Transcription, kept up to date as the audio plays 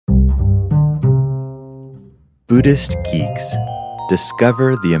Buddhist Geeks.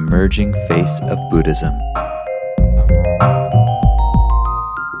 Discover the emerging face of Buddhism.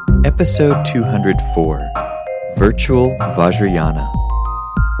 Episode 204, Virtual Vajrayana.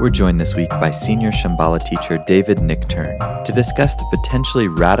 We're joined this week by senior Shambhala teacher David Nichtern to discuss the potentially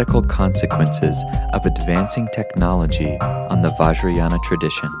radical consequences of advancing technology on the Vajrayana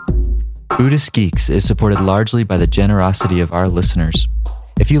tradition. Buddhist Geeks is supported largely by the generosity of our listeners.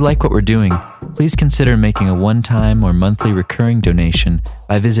 If you like what we're doing, please consider making a one-time or monthly recurring donation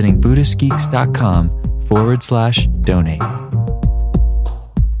by visiting buddhistgeeks.com/donate.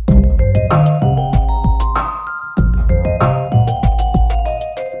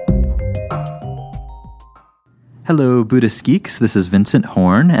 Hello, Buddhist Geeks. This is Vincent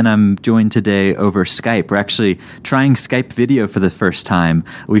Horn, and I'm joined today over Skype. We're actually trying Skype video for the first time.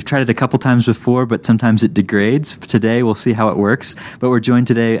 We've tried it a couple times before, but sometimes it degrades. Today, we'll see how it works. But we're joined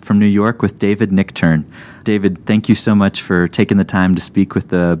today from New York with David Nichtern. David, thank you so much for taking the time to speak with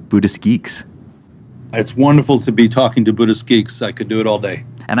the Buddhist Geeks. It's wonderful to be talking to Buddhist Geeks. I could do it all day.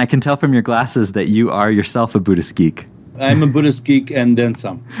 And I can tell from your glasses that you are yourself a Buddhist geek. I'm a Buddhist geek and then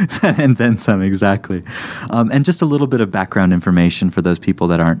some. And then some, exactly. And just a little bit of background information for those people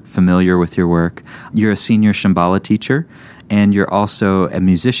that aren't familiar with your work. You're a senior Shambhala teacher, and you're also a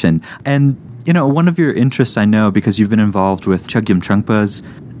musician. And, you know, one of your interests, I know, because you've been involved with Chogyam Trungpa's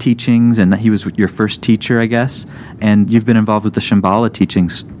teachings, and that he was your first teacher, I guess, and you've been involved with the Shambhala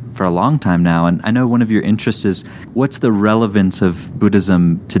teachings for a long time now. And I know one of your interests is, what's the relevance of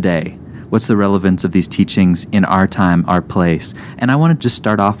Buddhism today? What's the relevance of these teachings in our time, our place? And I want to just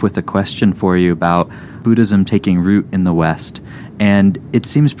start off with a question for you about Buddhism taking root in the West. And it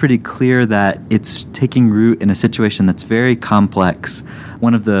seems pretty clear that it's taking root in a situation that's very complex.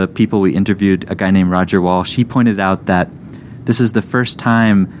 One of the people we interviewed, a guy named Roger Walsh, he pointed out that this is the first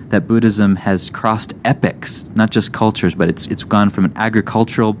time that Buddhism has crossed epochs, not just cultures, but it's gone from an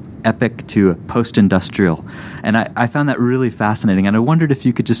agricultural epoch to a post-industrial. And I found that really fascinating. And I wondered if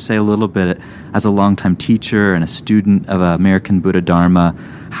you could just say a little bit, as a longtime teacher and a student of American Buddha Dharma,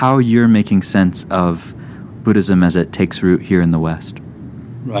 how you're making sense of Buddhism as it takes root here in the West.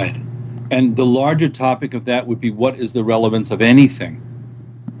 Right. And the larger topic of that would be, what is the relevance of anything?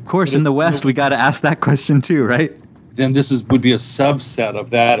 Of course, in the West, we got to ask that question too, right? Then this would be a subset of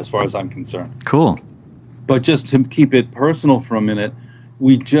that as far as I'm concerned. Cool. But just to keep it personal for a minute,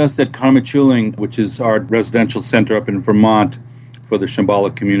 we just at Karma Chuling, which is our residential center up in Vermont for the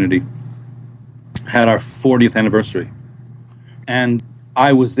Shambhala community, had our 40th anniversary. And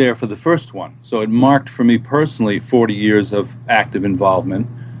I was there for the first one. So it marked for me personally 40 years of active involvement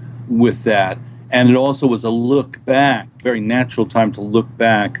with that. And it also was a look back, very natural time to look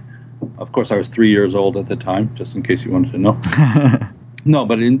back. Of course, I was 3 years old at the time, just in case you wanted to know. No,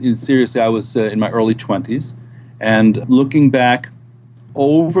 but in seriously, I was in my early 20s. And looking back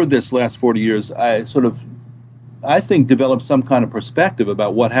over this last 40 years, I think, developed some kind of perspective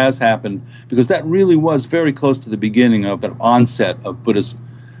about what has happened, because that really was very close to the beginning of the onset of Buddhist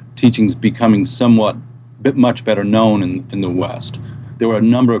teachings becoming much better known in the West. There were a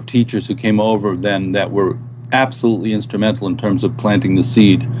number of teachers who came over then that were absolutely instrumental in terms of planting the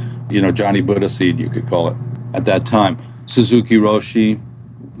seed, Johnny Buddha seed, you could call it, at that time. Suzuki Roshi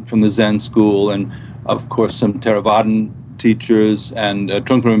from the Zen school, and of course some Theravadan teachers, and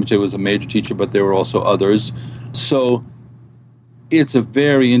Trungpa Rinpoche was a major teacher, but there were also others. So it's a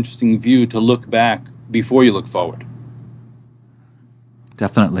very interesting view to look back before you look forward.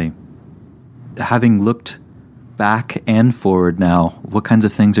 Definitely. Having looked back and forward now, what kinds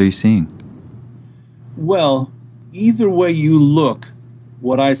of things are you seeing? Well, either way you look,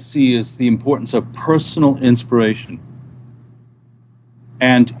 what I see is the importance of personal inspiration.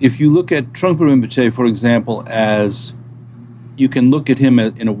 And if you look at Trungpa Rinpoche, for example, as you can look at him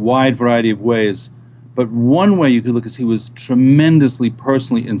in a wide variety of ways, but one way you could look is he was tremendously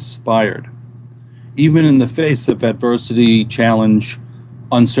personally inspired, even in the face of adversity, challenge,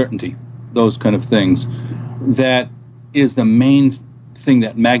 uncertainty, those kind of things. That is the main thing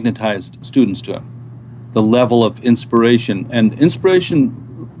that magnetized students to him, the level of inspiration. And inspiration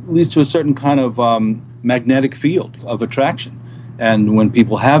leads to a certain kind of magnetic field of attraction. And when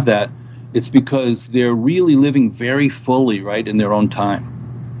people have that, it's because they're really living very fully, right, in their own time.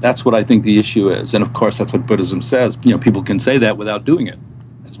 That's what I think the issue is. And of course, that's what Buddhism says. People can say that without doing it,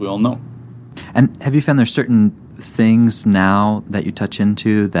 as we all know. And have you found there's certain things now that you touch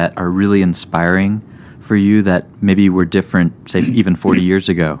into that are really inspiring for you that maybe were different, say, even 40 years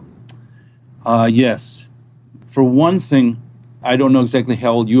ago? Yes. For one thing, I don't know exactly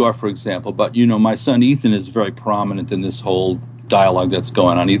how old you are, for example, but, my son Ethan is very prominent in this whole dialogue that's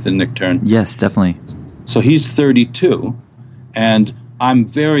going on, Ethan Nichtern. Yes, definitely. So he's 32, and I'm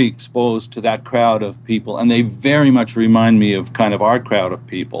very exposed to that crowd of people, and they very much remind me of kind of our crowd of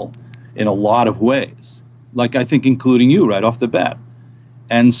people in a lot of ways, like I think including you right off the bat.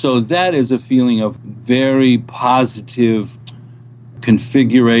 And so that is a feeling of very positive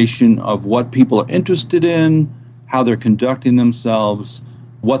configuration of what people are interested in, how they're conducting themselves,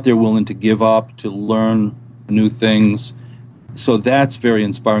 what they're willing to give up to learn new things. So that's very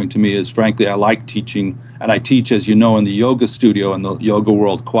inspiring to me, is frankly, I like teaching, and I teach, as you know, in the yoga studio and the yoga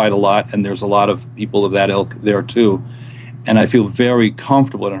world quite a lot, and there's a lot of people of that ilk there too. And I feel very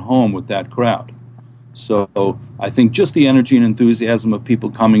comfortable and at home with that crowd. So I think just the energy and enthusiasm of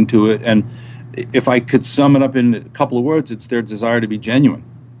people coming to it, and if I could sum it up in a couple of words, it's their desire to be genuine.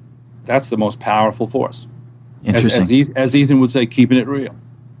 That's the most powerful force. Interesting. As Ethan would say, keeping it real.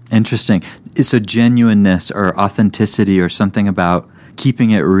 Interesting. So genuineness or authenticity or something about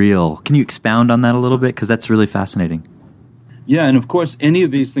keeping it real. Can you expound on that a little bit? Because that's really fascinating. Yeah, and of course, any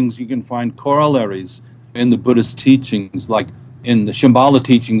of these things you can find corollaries in the Buddhist teachings. Like in the Shambhala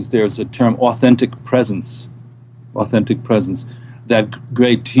teachings, there's a term authentic presence. Authentic presence. That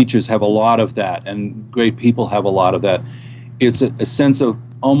great teachers have a lot of that, and great people have a lot of that. It's a sense of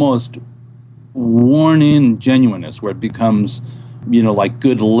almost worn-in genuineness, where it becomes, like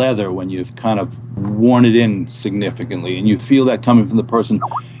good leather when you've kind of worn it in significantly, and you feel that coming from the person.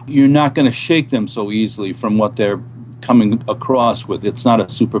 You're not going to shake them so easily from what they're coming across with. It's not a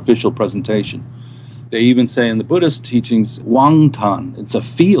superficial presentation. They even say in the Buddhist teachings, Wangtan, it's a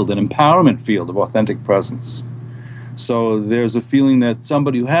field, an empowerment field of authentic presence. So there's a feeling that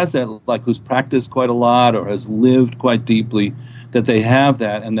somebody who has that, like who's practiced quite a lot or has lived quite deeply, that they have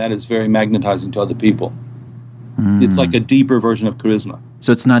that, and that is very magnetizing to other people. It's like a deeper version of charisma.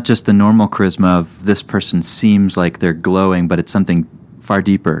 So it's not just the normal charisma of this person seems like they're glowing, but it's something far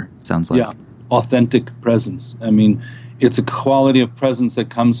deeper, sounds like. Yeah, authentic presence. I mean, it's a quality of presence that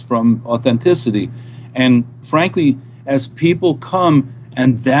comes from authenticity. And frankly, as people come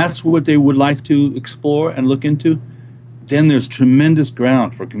and that's what they would like to explore and look into, then there's tremendous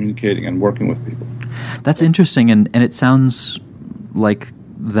ground for communicating and working with people. That's interesting, and it sounds like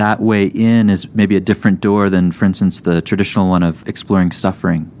that way in is maybe a different door than, for instance, the traditional one of exploring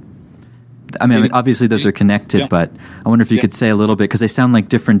suffering. I mean, obviously those are connected, but I wonder if you could say a little bit, because they sound like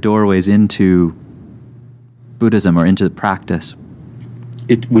different doorways into Buddhism or into the practice.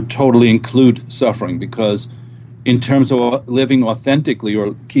 It would totally include suffering, because in terms of living authentically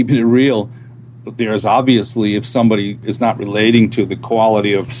or keeping it real, there's obviously, if somebody is not relating to the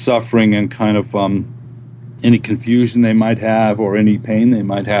quality of suffering and kind of any confusion they might have or any pain they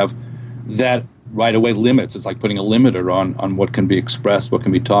might have, that right away limits. It's like putting a limiter on what can be expressed, what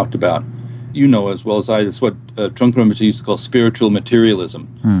can be talked about. You know as well as I, it's what Trungpa Rinpoche used to call spiritual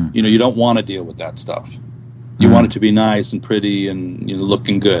materialism. You don't want to deal with that stuff. You want it to be nice and pretty and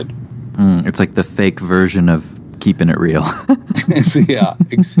looking good. It's like the fake version of keeping it real. Yeah,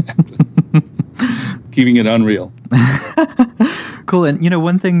 exactly. Keeping it unreal. Cool. And,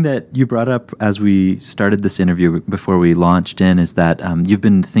 one thing that you brought up as we started this interview before we launched in is that you've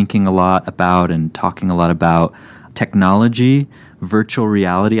been thinking a lot about and talking a lot about technology, virtual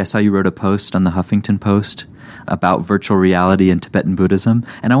reality. I saw you wrote a post on the Huffington Post about virtual reality in Tibetan Buddhism.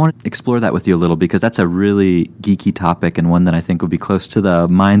 And I want to explore that with you a little, because that's a really geeky topic and one that I think would be close to the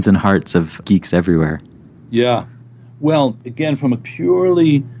minds and hearts of geeks everywhere. Yeah. Well, again, from a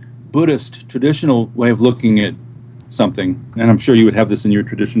purely Buddhist traditional way of looking at something, and I'm sure you would have this in your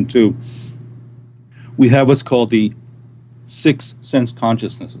tradition too, we have what's called the 6 sense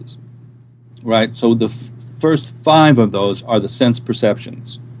consciousnesses, right? So the first 5 of those are the sense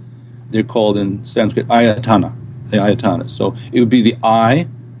perceptions. They're called in Sanskrit ayatana, the ayatana. So it would be the eye,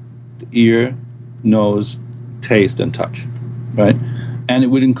 the ear, nose, taste, and touch, right? And it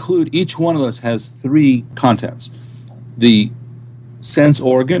would include, each one of those has 3 contents. The sense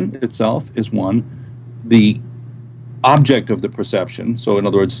organ itself is one. The object of the perception, so in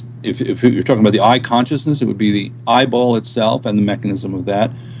other words, if you're talking about the eye consciousness, it would be the eyeball itself and the mechanism of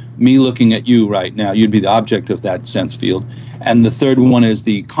that. Me looking at you right now, you'd be the object of that sense field. And the third one is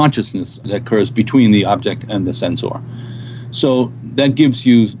the consciousness that occurs between the object and the sensor. So that gives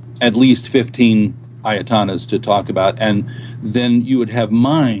you at least 15 ayatanas to talk about. And then you would have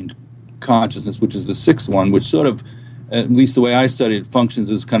mind consciousness, which is the 6th one, which sort of, at least the way I studied it,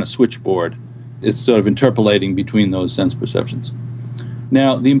 functions as kind of switchboard. It's sort of interpolating between those sense perceptions.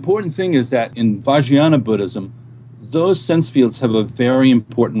 Now, the important thing is that in Vajrayana Buddhism, those sense fields have a very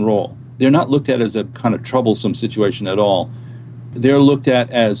important role. They're not looked at as a kind of troublesome situation at all. They're looked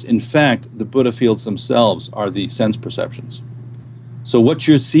at as, in fact, the Buddha fields themselves are the sense perceptions. So what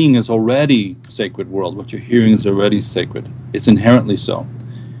you're seeing is already sacred world. What you're hearing is already sacred. It's inherently so.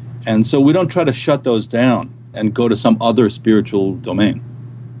 And so we don't try to shut those down and go to some other spiritual domain.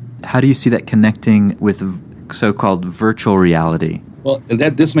 How do you see that connecting with so-called virtual reality? Well,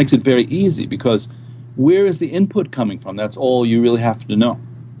 this makes it very easy, because where is the input coming from? That's all you really have to know.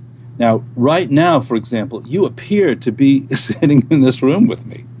 Now, right now, for example, you appear to be sitting in this room with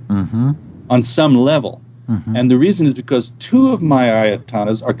me on some level. And the reason is because two of my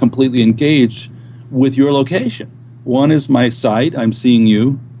ayatanas are completely engaged with your location. One is my sight, I'm seeing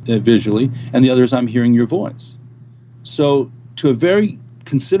you visually, and the other is I'm hearing your voice. So to a very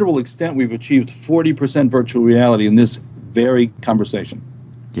considerable extent, we've achieved 40% virtual reality in this very conversation.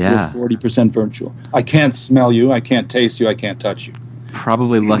 Yeah. We're 40% virtual. I can't smell you, I can't taste you, I can't touch you.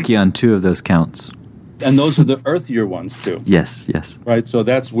 Probably lucky on 2 of those counts. And those are the earthier ones, too. Yes, yes. Right, so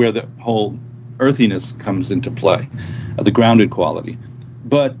that's where the whole earthiness comes into play, the grounded quality.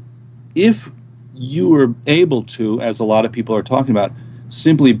 But if you were able to, as a lot of people are talking about,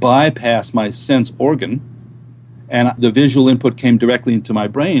 simply bypass my sense organ, and the visual input came directly into my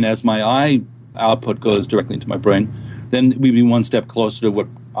brain as my eye output goes directly into my brain, then we'd be one step closer to what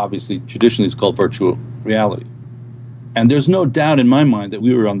obviously traditionally is called virtual reality. And there's no doubt in my mind that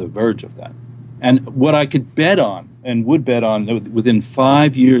we were on the verge of that. And what I could bet on, and would bet on within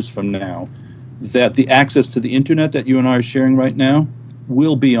 5 years from now, that the access to the internet that you and I are sharing right now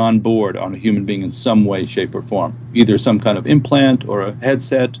will be on board on a human being in some way, shape, or form. Either some kind of implant or a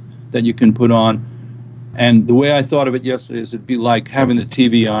headset that you can put on. And the way I thought of it yesterday is it'd be like having the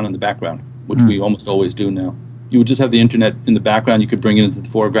TV on in the background, which we almost always do now. You would just have the internet in the background. You could bring it into the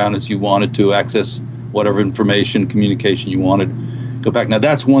foreground as you wanted to access whatever information, communication you wanted. Go back. Now,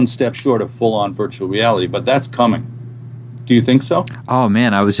 that's one step short of full-on virtual reality, but that's coming. Do you think so? Oh,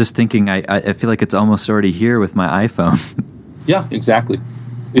 man, I was just thinking, I feel like it's almost already here with my iPhone. Yeah, exactly.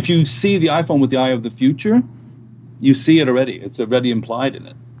 If you see the iPhone with the eye of the future, you see it already. It's already implied in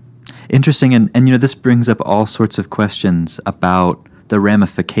it. Interesting, and you know, this brings up all sorts of questions about the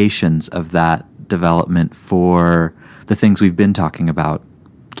ramifications of that development for the things we've been talking about,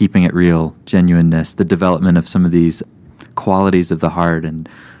 keeping it real, genuineness, the development of some of these qualities of the heart and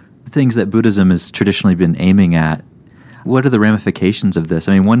things that Buddhism has traditionally been aiming at. What are the ramifications of this?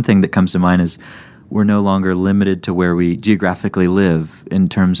 I mean, one thing that comes to mind is we're no longer limited to where we geographically live in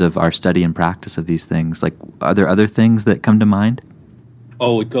terms of our study and practice of these things. Like, are there other things that come to mind?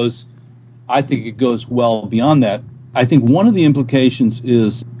 Oh, I think it goes well beyond that. I think one of the implications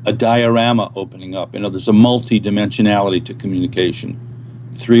is a diorama opening up. You know, there's a multi-dimensionality to communication,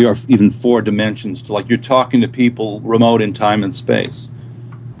 3 or even 4 dimensions to, like, you're talking to people remote in time and space,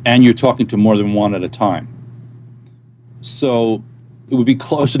 and you're talking to more than one at a time. So it would be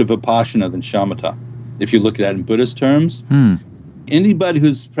closer to Vipassana than Shamatha, if you look at it in Buddhist terms. Anybody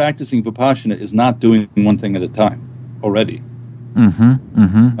who's practicing Vipassana is not doing one thing at a time already.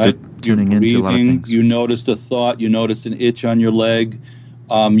 Right? Tuning into a lot of things. You noticed a thought, you noticed an itch on your leg,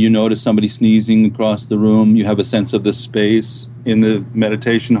 you notice somebody sneezing across the room, you have a sense of the space in the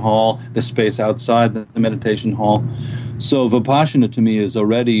meditation hall, the space outside the meditation hall. So Vipassana to me is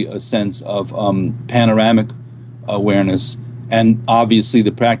already a sense of panoramic awareness, and obviously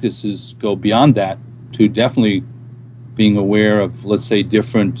the practices go beyond that to definitely being aware of, let's say,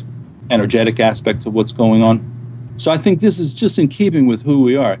 different energetic aspects of what's going on. So I think this is just in keeping with who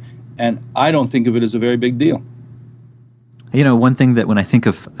we are, and I don't think of it as a very big deal. You know, one thing that when I think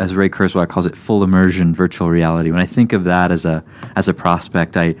of, as Ray Kurzweil calls it, full immersion virtual reality, when I think of that as a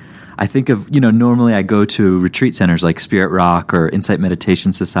prospect, I think of, you know, normally I go to retreat centers like Spirit Rock or Insight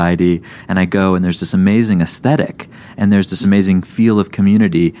Meditation Society, and I go and there's this amazing aesthetic and there's this amazing feel of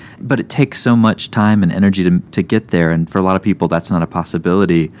community, but it takes so much time and energy to get there, and for a lot of people that's not a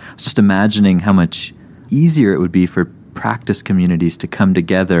possibility. I was just imagining how much easier it would be for practice communities to come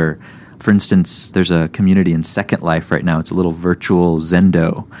together. For instance, there's a community in Second Life right now. It's a little virtual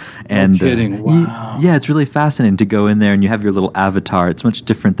Zendo. And, no kidding. Wow. Yeah, it's really fascinating to go in there and you have your little avatar. It's much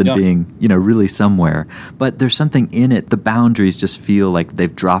different than being, you know, really somewhere. But there's something in it. The boundaries just feel like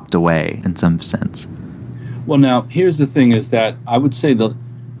they've dropped away in some sense. Well, now, here's the thing is that I would say that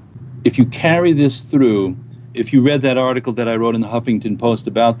if you carry this through, if you read that article that I wrote in the Huffington Post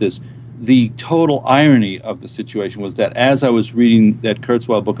about this, the total irony of the situation was that as I was reading that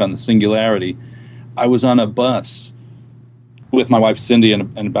Kurzweil book on the singularity, I was on a bus with my wife Cindy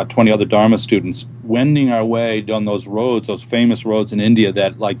and about 20 other Dharma students, wending our way down those roads, those famous roads in India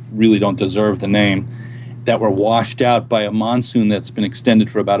that like really don't deserve the name, that were washed out by a monsoon that's been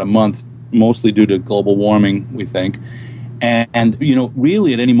extended for about a month, mostly due to global warming, we think. And you know,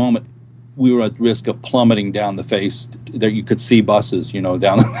 really at any moment, we were at risk of plummeting down the face, that you could see buses,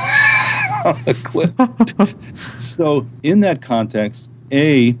 down the cliff. So in that context,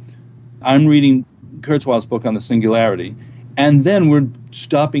 I'm reading Kurzweil's book on the singularity, and then we're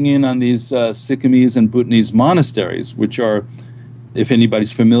stopping in on these Sikkimese and Bhutanese monasteries, which are, if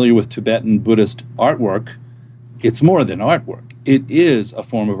anybody's familiar with Tibetan Buddhist artwork, it's more than artwork. It is a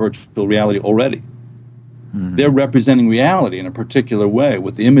form of virtual reality already. Mm-hmm. They're representing reality in a particular way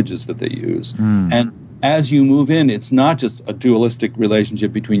with the images that they use. Mm. And as you move in, it's not just a dualistic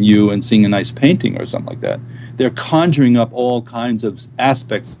relationship between you and seeing a nice painting or something like that. They're conjuring up all kinds of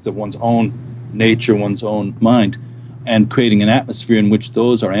aspects of one's own nature, one's own mind, and creating an atmosphere in which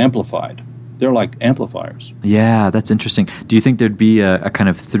those are amplified. They're like amplifiers. Yeah, that's interesting. Do you think there'd be a kind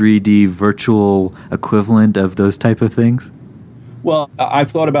of 3D virtual equivalent of those type of things? Well,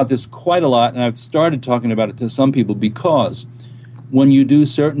 I've thought about this quite a lot, and I've started talking about it to some people, because when you do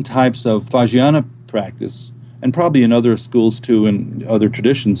certain types of Vajrayana practice, and probably in other schools too and other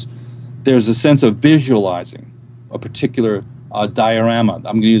traditions, there's a sense of visualizing a particular diorama. I'm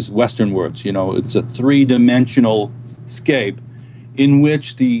going to use Western words. It's a three-dimensional scape in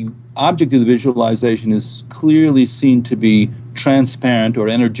which the object of the visualization is clearly seen to be transparent or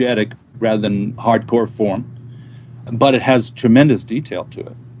energetic rather than hardcore form. But it has tremendous detail to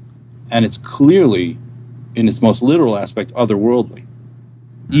it. And it's clearly, in its most literal aspect, otherworldly.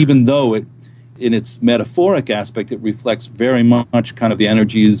 Even though in its metaphoric aspect, it reflects very much kind of the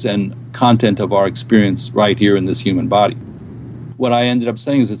energies and content of our experience right here in this human body. What I ended up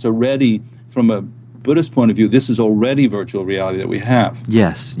saying is it's already, from a Buddhist point of view, this is already virtual reality that we have.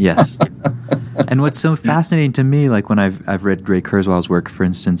 Yes. And what's so fascinating to me, like when I've read Ray Kurzweil's work, for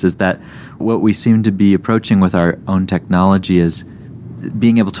instance, is that what we seem to be approaching with our own technology is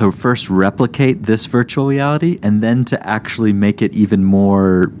being able to first replicate this virtual reality and then to actually make it even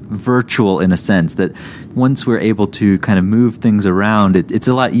more virtual, in a sense that once we're able to kind of move things around, it's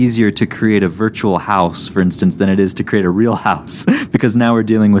a lot easier to create a virtual house, for instance, than it is to create a real house because now we're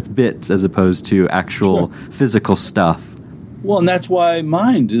dealing with bits as opposed to actual physical stuff. Well, and that's why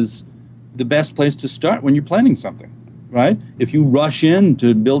mind is the best place to start when you're planning something, right? If you rush in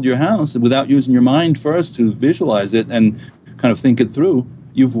to build your house without using your mind first to visualize it and kind of think it through,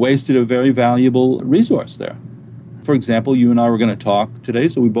 you've wasted a very valuable resource there. For example, you and I were going to talk today,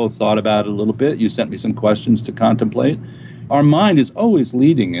 so we both thought about it a little bit. You sent me some questions to contemplate. Our mind is always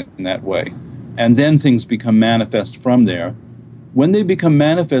leading it in that way, and then things become manifest from there. When they become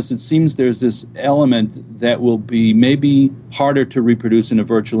manifest, it seems there's this element that will be maybe harder to reproduce in a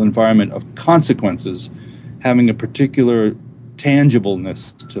virtual environment of consequences, having a particular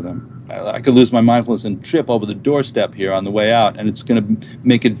tangibleness to them. I could lose my mindfulness and trip over the doorstep here on the way out, and it's going to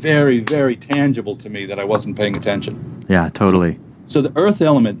make it very, very tangible to me that I wasn't paying attention. Yeah, totally. So the earth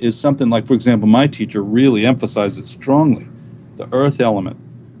element is something like, for example, my teacher really emphasized it strongly. The earth element.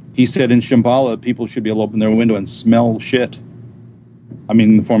 He said in Shambhala, people should be able to open their window and smell shit. I mean,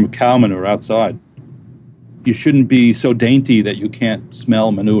 in the form of cow manure outside. You shouldn't be so dainty that you can't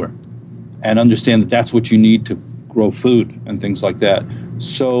smell manure, and understand that that's what you need to grow food and things like that.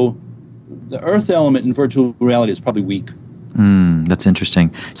 So the earth element in virtual reality is probably weak. That's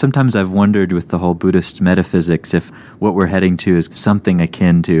interesting. Sometimes I've wondered with the whole Buddhist metaphysics if what we're heading to is something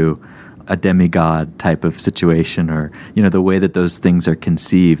akin to a demigod type of situation, or the way that those things are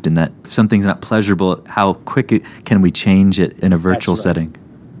conceived, and that if something's not pleasurable, how quick can we change it in a virtual setting?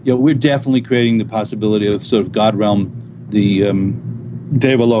 Yeah, we're definitely creating the possibility of sort of God realm, the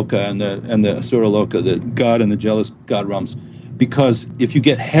Devaloka and the Asura Loka, the God and the jealous God realms. Because if you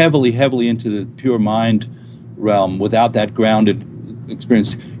get heavily into the pure mind realm without that grounded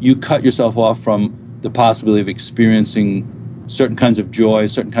experience, you cut yourself off from the possibility of experiencing certain kinds of joy,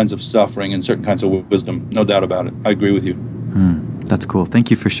 certain kinds of suffering, and certain kinds of wisdom. No doubt about it. I agree with you. That's cool.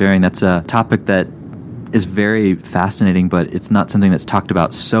 Thank you for sharing. That's a topic that is very fascinating, but it's not something that's talked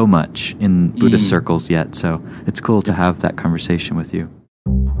about so much in Buddhist circles yet. So it's cool to have that conversation with you.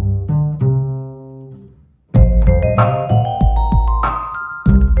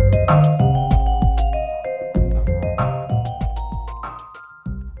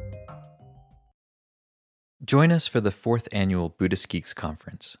 Join us for the 4th Annual Buddhist Geeks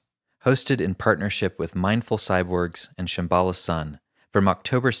Conference, hosted in partnership with Mindful Cyborgs and Shambhala Sun from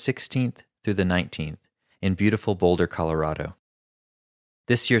October 16th through the 19th in beautiful Boulder, Colorado.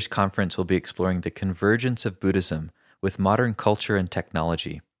 This year's conference will be exploring the convergence of Buddhism with modern culture and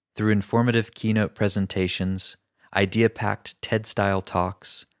technology through informative keynote presentations, idea-packed TED-style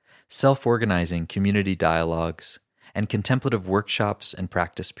talks, self-organizing community dialogues, and contemplative workshops and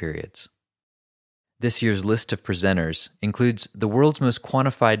practice periods. This year's list of presenters includes the world's most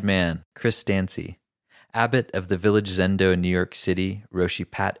quantified man, Chris Dancy, abbot of the Village Zendo in New York City, Roshi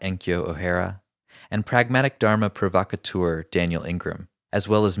Pat Enkyo O'Hara, and pragmatic Dharma provocateur Daniel Ingram, as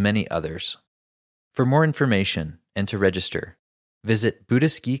well as many others. For more information and to register, visit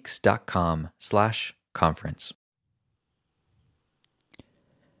buddhistgeeks.com/conference.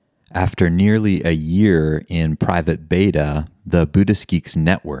 After nearly a year in private beta, the Buddhist Geeks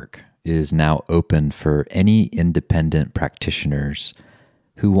Network is now open for any independent practitioners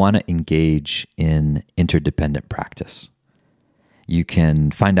who want to engage in interdependent practice. You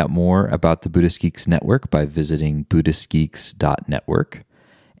can find out more about the Buddhist Geeks Network by visiting buddhistgeeks.network.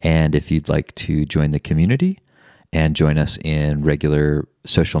 And if you'd like to join the community and join us in regular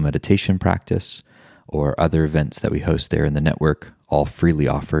social meditation practice or other events that we host there in the network, all freely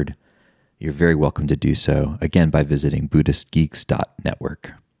offered, you're very welcome to do so, again, by visiting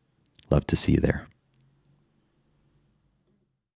buddhistgeeks.network. Love to see you there.